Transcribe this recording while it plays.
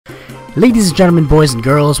Ladies and gentlemen, boys and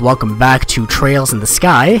girls, welcome back to Trails in the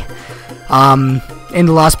Sky. In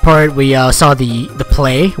the last part, we saw the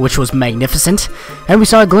play, which was magnificent, and we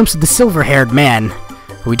saw a glimpse of the silver-haired man.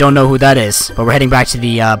 We don't know who that is, but we're heading back to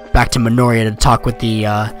the back to Minoria to talk with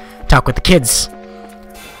the kids.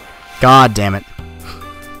 God damn it!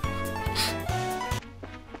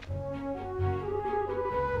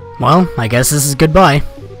 Well, I guess this is goodbye.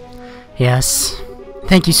 Yes.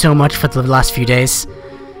 Thank you so much for the last few days.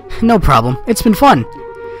 No problem. It's been fun.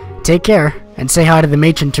 Take care, and say hi to the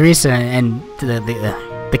matron Teresa and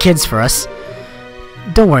the kids for us.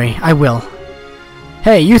 Don't worry, I will.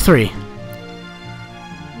 Hey, you three.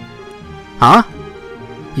 Huh?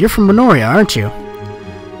 You're from Minoria, aren't you?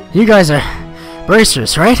 You guys are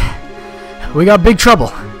bracers, right? We got big trouble.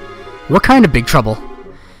 What kind of big trouble?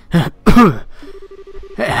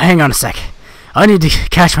 Hang on a sec. I need to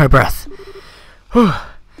catch my breath. Whew.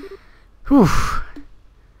 Whew.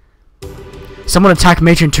 Someone attacked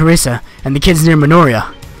Matron Teresa and the kids near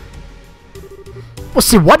Minoria. Well,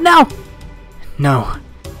 see what now? No.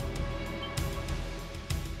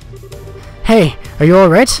 Hey, are you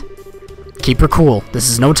alright? Keep her cool. This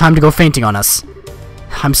is no time to go fainting on us.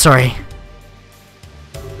 I'm sorry.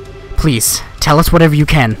 Please, tell us whatever you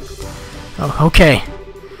can. Oh, okay.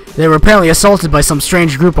 They were apparently assaulted by some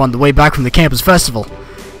strange group on the way back from the campus festival.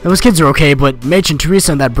 Those kids are okay, but Matron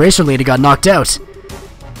Teresa and that bracer lady got knocked out.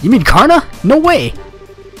 You mean Karna? No way!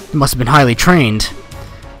 They must have been highly trained.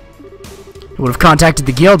 I would have contacted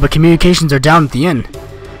the guild, but communications are down at the inn.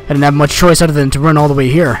 I didn't have much choice other than to run all the way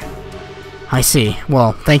here. I see.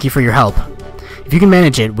 Well, thank you for your help. If you can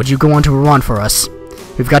manage it, would you go on to Rouen for us?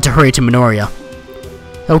 We've got to hurry to Minoria.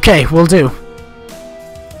 Okay, will do.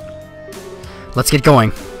 Let's get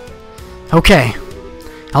going. Okay.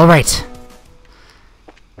 Alright.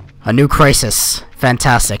 A new crisis.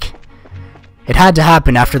 Fantastic. It had to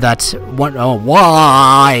happen after that one. Oh,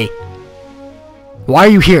 why? Why are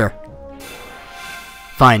you here?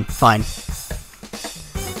 Fine, fine.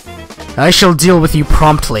 I shall deal with you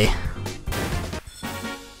promptly.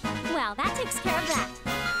 Well, that takes care of that.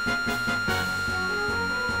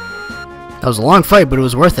 That was a long fight, but it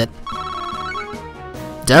was worth it.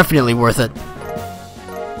 Definitely worth it.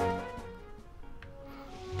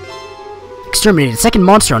 Exterminated second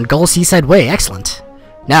monster on Gull Seaside Way. Excellent.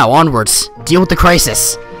 Now, onwards. Deal with the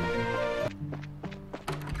crisis.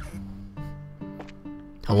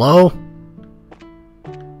 Hello?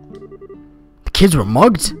 The kids were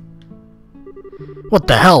mugged? What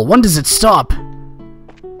the hell? When does it stop?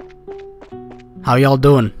 How y'all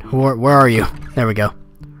doing? Where are you? There we go.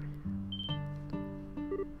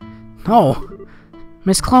 Oh,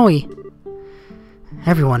 Miss Chloe.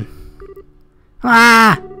 Everyone.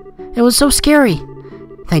 Ah! It was so scary.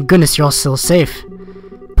 Thank goodness you're all still safe.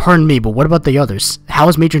 Pardon me, but what about the others? How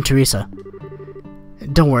is Matron Teresa?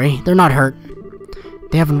 Don't worry, they're not hurt.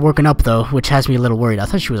 They haven't woken up though, which has me a little worried. I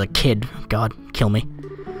thought she was a kid. God, kill me.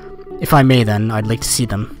 If I may then, I'd like to see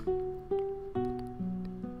them.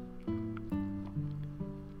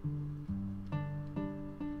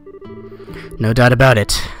 No doubt about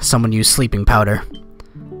it. Someone used sleeping powder.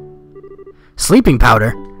 Sleeping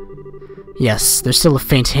powder? Yes, there's still a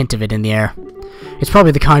faint hint of it in the air. It's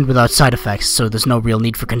probably the kind without side effects, so there's no real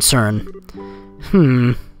need for concern.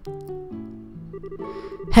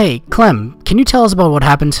 Hey, Clem, can you tell us about what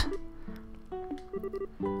happened?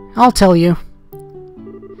 I'll tell you.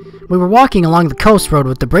 We were walking along the coast road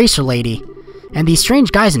with the bracer lady, and these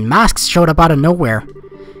strange guys in masks showed up out of nowhere.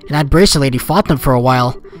 And that bracer lady fought them for a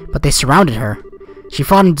while, but they surrounded her. She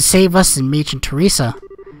fought them to save us and Matron Teresa.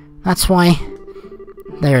 That's why...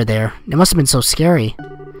 There. It must have been so scary.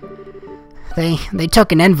 They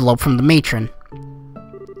took an envelope from the matron.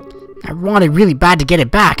 I wanted really bad to get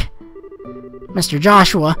it back. Mr.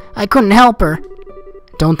 Joshua, I couldn't help her.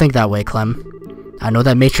 Don't think that way, Clem. I know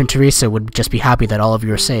that Matron Teresa would just be happy that all of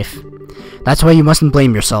you are safe. That's why you mustn't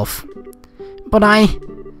blame yourself. But I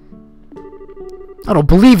don't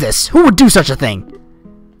believe this. Who would do such a thing?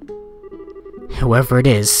 Whoever it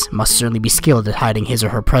is must certainly be skilled at hiding his or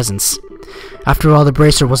her presence. After all, the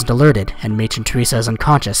bracer wasn't alerted, and Matron Teresa is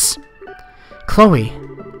unconscious. Chloe,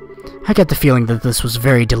 I get the feeling that this was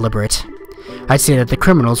very deliberate. I'd say that the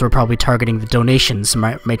criminals were probably targeting the donations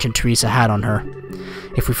Matron Teresa had on her.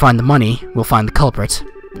 If we find the money, we'll find the culprit.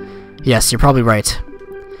 Yes, you're probably right.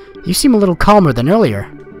 You seem a little calmer than earlier.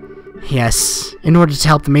 Yes, in order to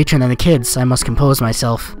help the matron and the kids, I must compose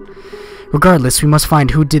myself. Regardless, we must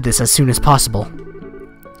find who did this as soon as possible.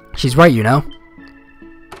 She's right, you know.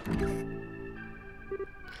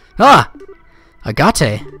 Ah!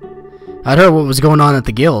 Agate. I'd heard what was going on at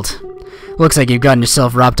the guild. Looks like you've gotten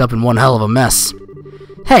yourself wrapped up in one hell of a mess.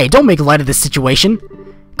 Hey, don't make light of this situation.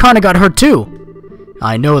 Karna got hurt too.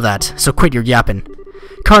 I know that, so quit your yapping.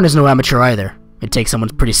 Karna's no amateur either. It takes someone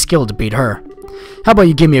pretty skilled to beat her. How about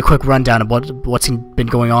you give me a quick rundown of what's been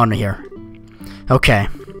going on here? Okay.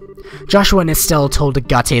 Joshua and Estelle told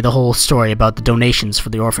Agate the whole story about the donations for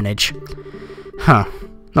the orphanage. Huh.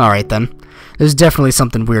 Alright then. There's definitely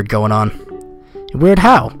something weird going on. Weird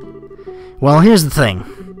how? Well, here's the thing.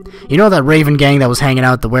 You know that Raven gang that was hanging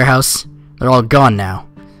out at the warehouse? They're all gone now.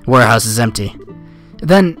 The warehouse is empty.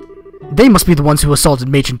 Then, they must be the ones who assaulted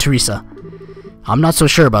Matron Teresa. I'm not so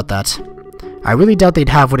sure about that. I really doubt they'd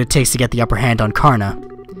have what it takes to get the upper hand on Karna.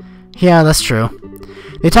 Yeah, that's true.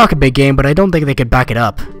 They talk a big game, but I don't think they could back it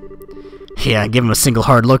up. Yeah, give them a single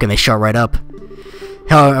hard look and they shut right up.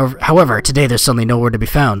 However, today they're suddenly nowhere to be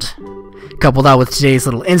found. Couple that with today's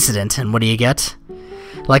little incident, and what do you get?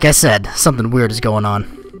 Like I said, something weird is going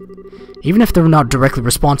on. Even if they're not directly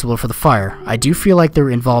responsible for the fire, I do feel like they're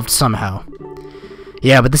involved somehow.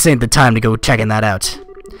 Yeah, but this ain't the time to go checking that out.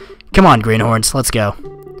 Come on, Greenhorns, let's go.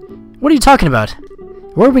 What are you talking about?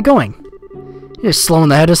 Where are we going? You're slow in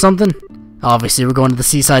the head or something? Obviously, we're going to the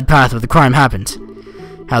seaside path where the crime happened.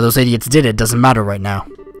 How those idiots did it doesn't matter right now.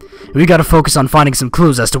 We gotta focus on finding some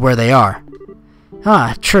clues as to where they are.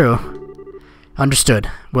 Ah, true. Understood.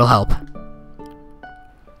 We'll help.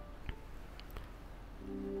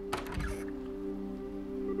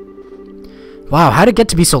 Wow, how'd it get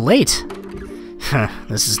to be so late?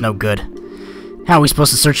 This is no good. How are we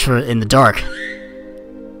supposed to search for it in the dark?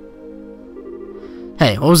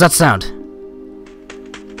 Hey, what was that sound?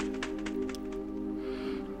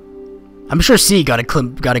 I'm sure Sieg got a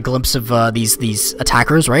glimpse of these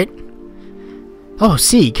attackers, right? Oh,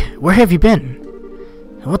 Sieg, where have you been?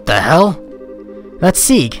 What the hell? That's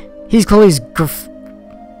Sieg. He's Chloe's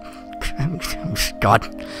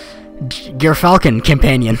Gerfalcon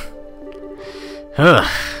companion. Ugh,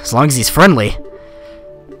 as long as he's friendly.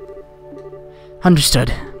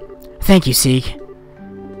 Understood. Thank you, Sieg.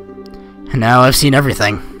 Now I've seen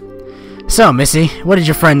everything. So, Missy, what did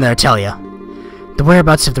your friend there tell you? The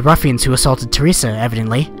whereabouts of the ruffians who assaulted Teresa,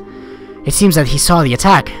 evidently. It seems that he saw the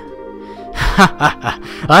attack. Ha ha ha,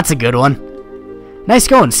 that's a good one. Nice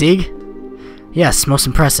going, Sieg. Yes, most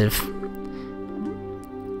impressive.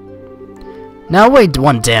 Now wait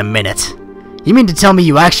one damn minute. You mean to tell me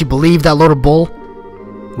you actually believe that load of bull?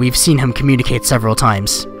 We've seen him communicate several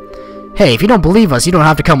times. Hey, if you don't believe us, you don't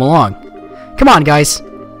have to come along. Come on, guys.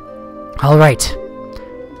 Alright.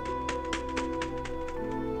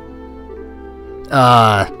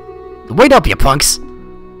 Wait up, you punks.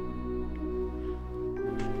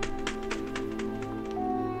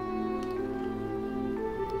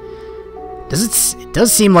 It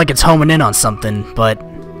does seem like it's homing in on something, but...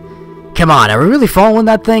 Come on, are we really following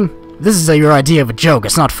that thing? This is your idea of a joke,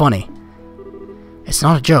 it's not funny. It's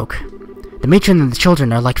not a joke. The matron and the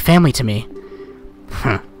children are like family to me.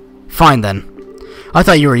 Fine then. I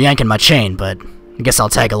thought you were yanking my chain, but I guess I'll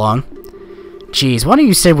tag along. Jeez, why don't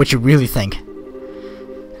you say what you really think?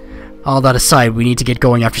 All that aside, we need to get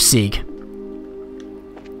going after Sieg.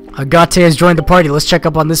 Agate has joined the party, let's check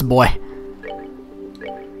up on this boy.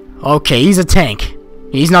 Okay, he's a tank.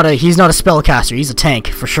 He's not a spellcaster, he's a tank,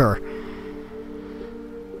 for sure.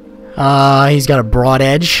 He's got a broad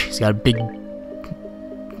edge, he's got a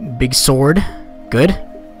big sword. Good.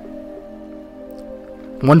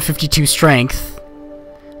 152 strength.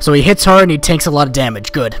 So he hits hard and he takes a lot of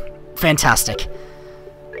damage. Good. Fantastic.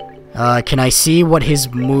 Can I see what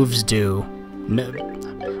his moves do?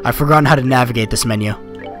 No, I've forgotten how to navigate this menu.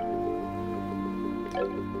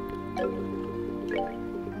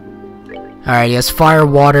 Alright, he has fire,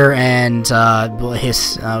 water, and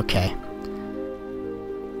his... Okay.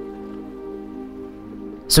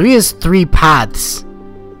 So he has 3 paths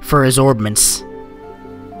for his orbments.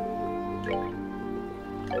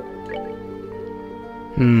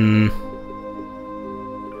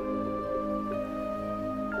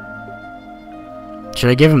 Should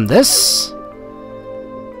I give him this?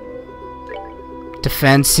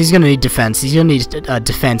 Defense. He's gonna need defense. He's gonna need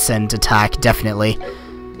defense and attack, definitely.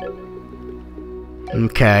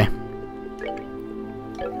 Okay.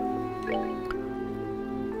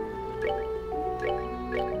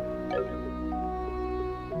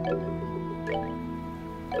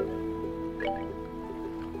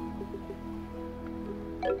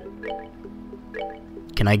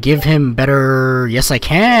 Can I give him better? Yes, I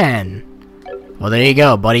can. Well, there you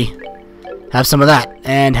go, buddy. Have some of that,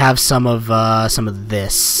 and have some of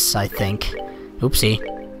this, I think. Oopsie.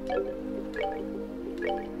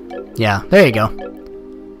 Yeah, there you go.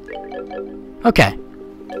 Okay.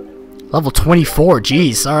 Level 24,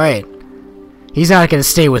 jeez, alright. He's not gonna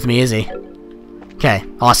stay with me, is he? Okay,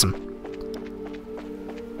 awesome.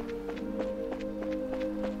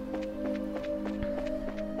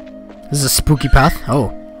 This is a spooky path. Oh.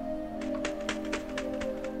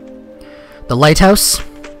 The lighthouse?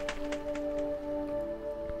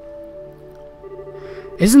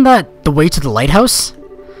 Isn't that the way to the lighthouse?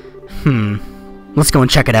 Let's go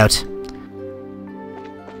and check it out.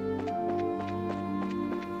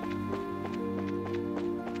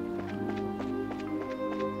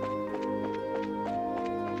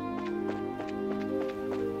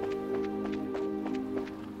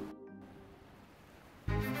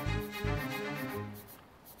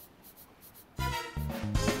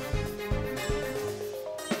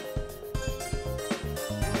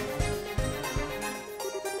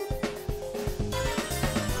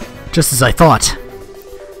 Just as I thought.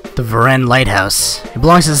 The Varennes Lighthouse. It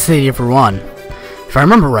belongs to the city of Rouen. If I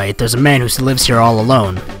remember right, there's a man who lives here all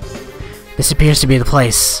alone. This appears to be the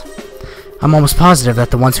place. I'm almost positive that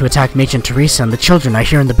the ones who attacked Matron Teresa and the children are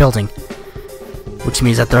here in the building. Which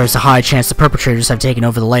means that there is a high chance the perpetrators have taken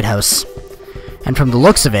over the lighthouse. And from the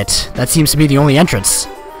looks of it, that seems to be the only entrance.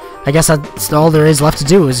 I guess that's all there is left to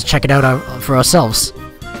do is check it out for ourselves.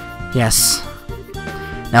 Yes.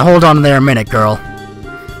 Now hold on there a minute, girl.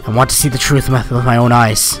 I want to see the truth with my own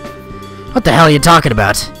eyes. What the hell are you talking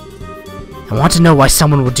about? I want to know why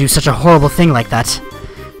someone would do such a horrible thing like that.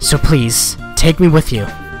 So please, take me with you.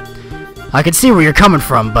 I can see where you're coming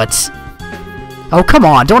from, but... Oh, come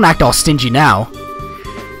on, don't act all stingy now.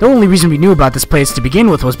 The only reason we knew about this place to begin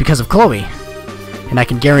with was because of Chloe. And I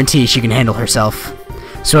can guarantee she can handle herself.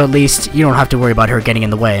 So at least, you don't have to worry about her getting in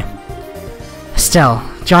the way. Estelle,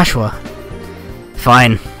 Joshua.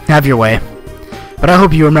 Fine, have your way. But I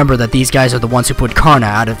hope you remember that these guys are the ones who put Karna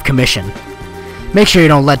out of commission. Make sure you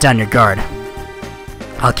don't let down your guard.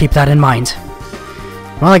 I'll keep that in mind.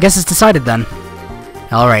 Well, I guess it's decided then.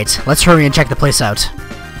 Alright, let's hurry and check the place out.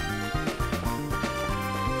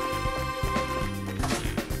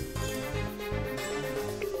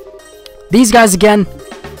 These guys again?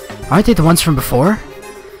 Aren't they the ones from before?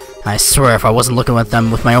 I swear if I wasn't looking at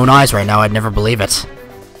them with my own eyes right now, I'd never believe it.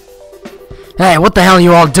 Hey, what the hell are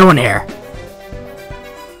you all doing here?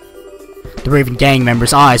 The Raven gang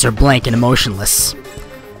members' eyes are blank and emotionless.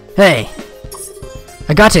 Hey!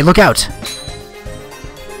 Agate, look out!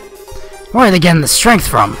 Where are they getting the strength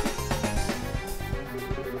from?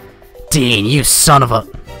 Dean, you son of a...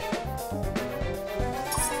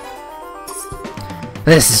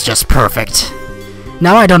 This is just perfect.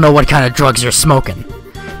 Now I don't know what kind of drugs you're smoking,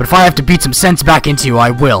 but if I have to beat some sense back into you, I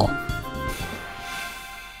will.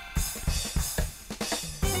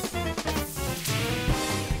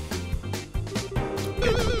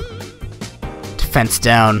 Defense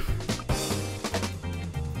down.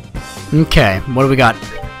 Okay, what do we got?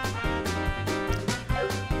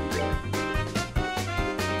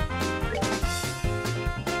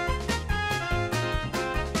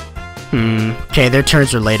 Okay, their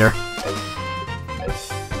turns are later.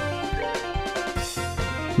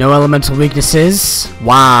 No elemental weaknesses.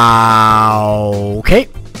 Wow. Okay.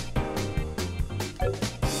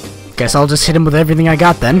 Guess I'll just hit him with everything I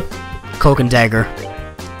got then. Cloak and dagger.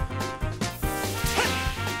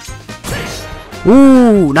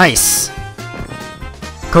 Ooh, nice.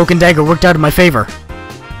 Cloak and dagger worked out in my favor.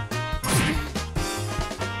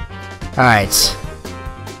 Alright.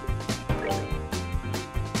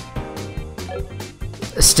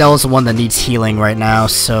 Estelle is the one that needs healing right now,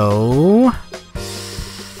 so...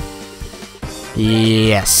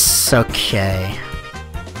 Yes, okay.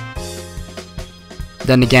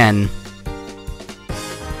 Then again...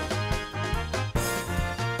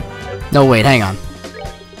 No, wait, hang on.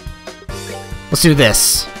 Let's do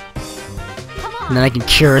this. And then I can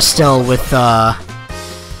cure Estelle with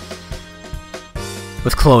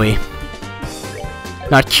Chloe.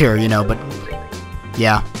 Not cure, you know, but...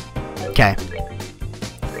 Yeah. Okay.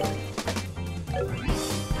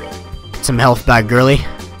 Get some health back, girly.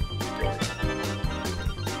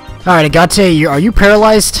 Alright, Agate, are you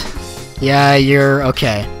paralyzed? Yeah, you're...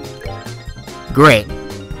 okay. Great.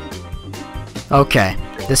 Okay,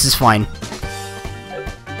 this is fine.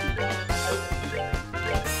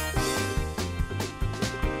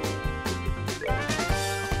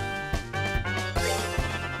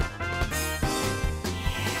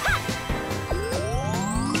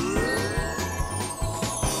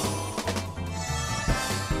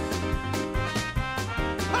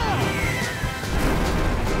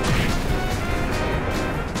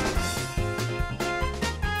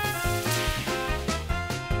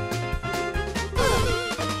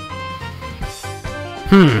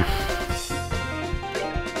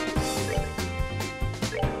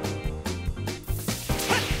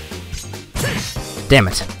 Damn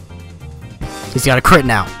it. He's got a crit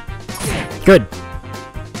now. Good.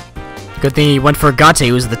 Good thing he went for Agate,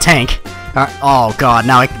 who's the tank. Oh god,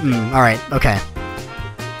 now I... alright, okay.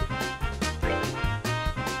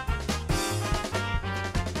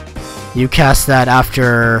 You cast that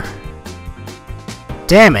after...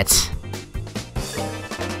 Damn it!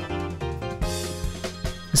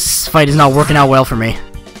 This fight is not working out well for me.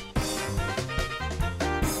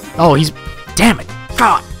 Oh, he's... Damn it!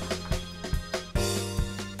 God!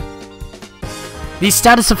 These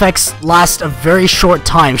status effects last a very short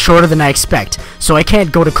time, shorter than I expect, so I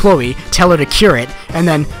can't go to Chloe, tell her to cure it, and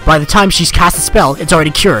then by the time she's cast a spell, it's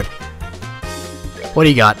already cured. What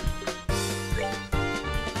do you got?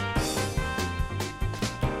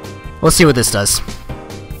 Let's see what this does.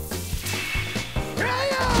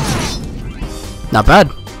 Not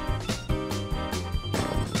bad.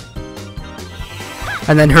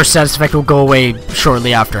 And then her status effect will go away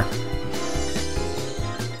shortly after.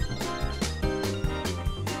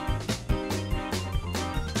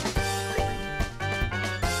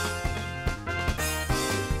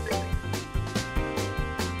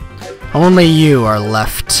 Only you are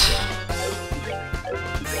left.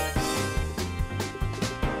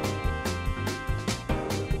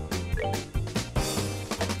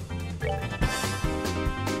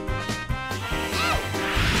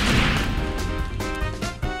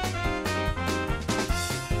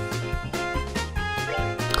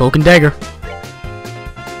 Cloak and dagger.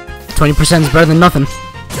 20% is better than nothing.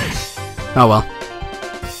 Oh well.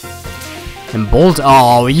 And bolt.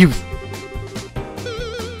 Oh, you.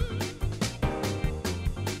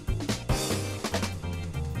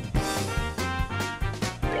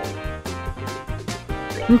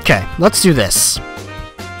 Okay, let's do this.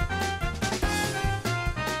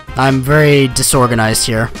 I'm very disorganized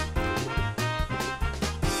here.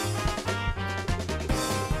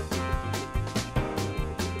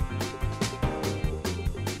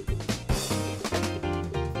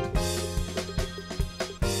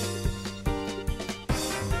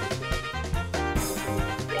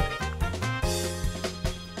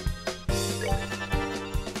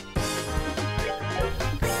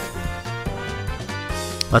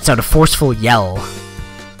 Let's out a forceful yell.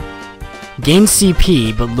 Gains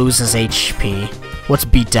CP, but loses HP. What's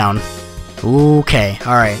beatdown? Okay,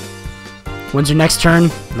 alright. When's your next turn?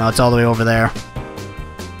 No, it's all the way over there.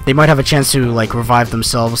 They might have a chance to, like, revive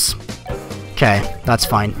themselves. Okay, that's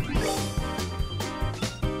fine.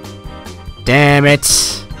 Damn it!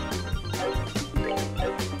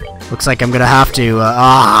 Looks like I'm gonna have to,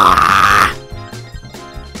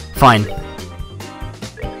 Fine.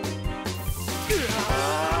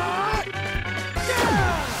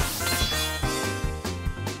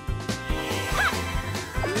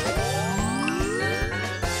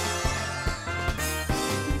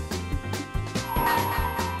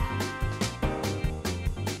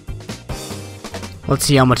 Let's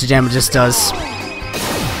see how much damage this does.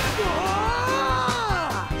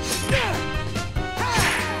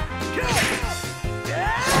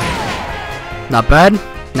 Not bad.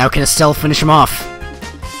 Now can Estelle finish him off?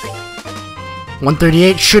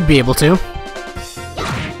 138 should be able to.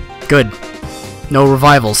 Good. No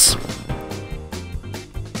revivals.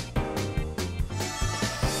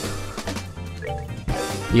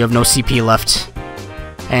 You have no CP left.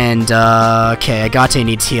 And, okay, Agate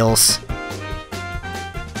needs heals.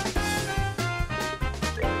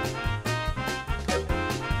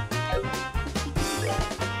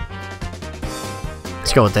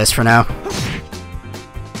 Let's go with this for now.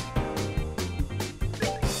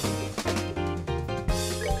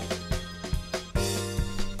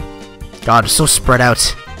 God, it's so spread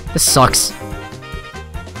out. This sucks.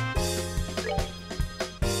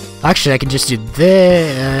 Actually, I can just do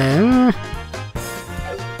this.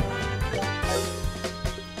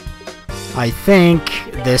 I think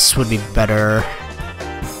this would be better.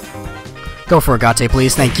 Go for Agate,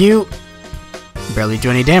 please. Thank you. Barely do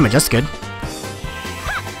any damage. That's good.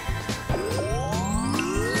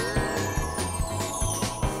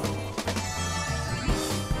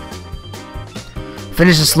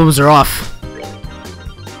 Finish this loser off.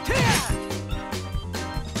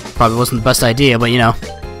 Probably wasn't the best idea, but you know.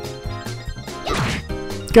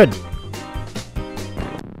 Good.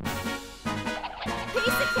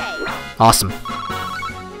 Awesome.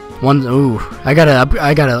 One. Ooh, I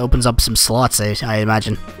gotta opens up some slots. I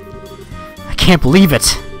imagine. I can't believe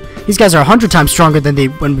it. These guys are 100 times stronger than they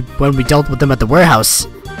when we dealt with them at the warehouse.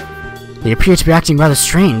 They appear to be acting rather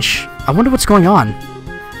strange. I wonder what's going on.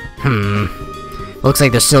 Looks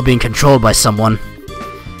like they're still being controlled by someone.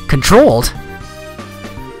 Controlled?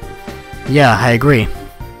 Yeah, I agree.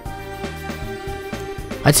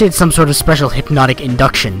 I'd say it's some sort of special hypnotic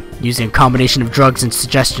induction, using a combination of drugs and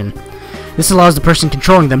suggestion. This allows the person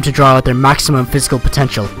controlling them to draw out their maximum physical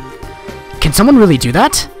potential. Can someone really do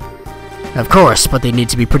that? Of course, but they need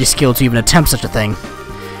to be pretty skilled to even attempt such a thing.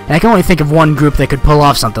 And I can only think of one group that could pull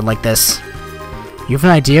off something like this. You have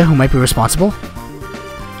an idea who might be responsible?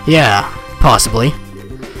 Yeah, possibly.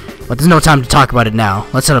 But there's no time to talk about it now.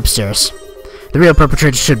 Let's head upstairs. The real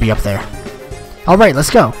perpetrator should be up there. Alright, let's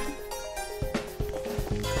go.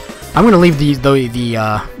 I'm gonna leave the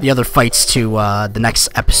other fights to the next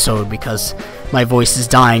episode because my voice is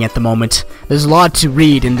dying at the moment. There's a lot to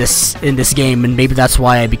read in this game, and maybe that's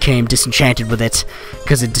why I became disenchanted with it,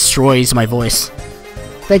 because it destroys my voice.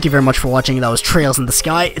 Thank you very much for watching. That was Trails in the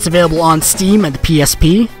Sky. It's available on Steam and the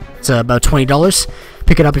PSP. It's about $20.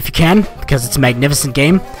 Pick it up if you can, because it's a magnificent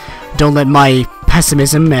game. Don't let my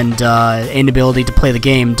pessimism and inability to play the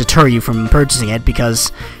game deter you from purchasing it,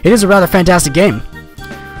 because it is a rather fantastic game.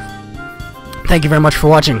 Thank you very much for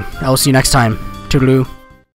watching. I will see you next time. Toodaloo.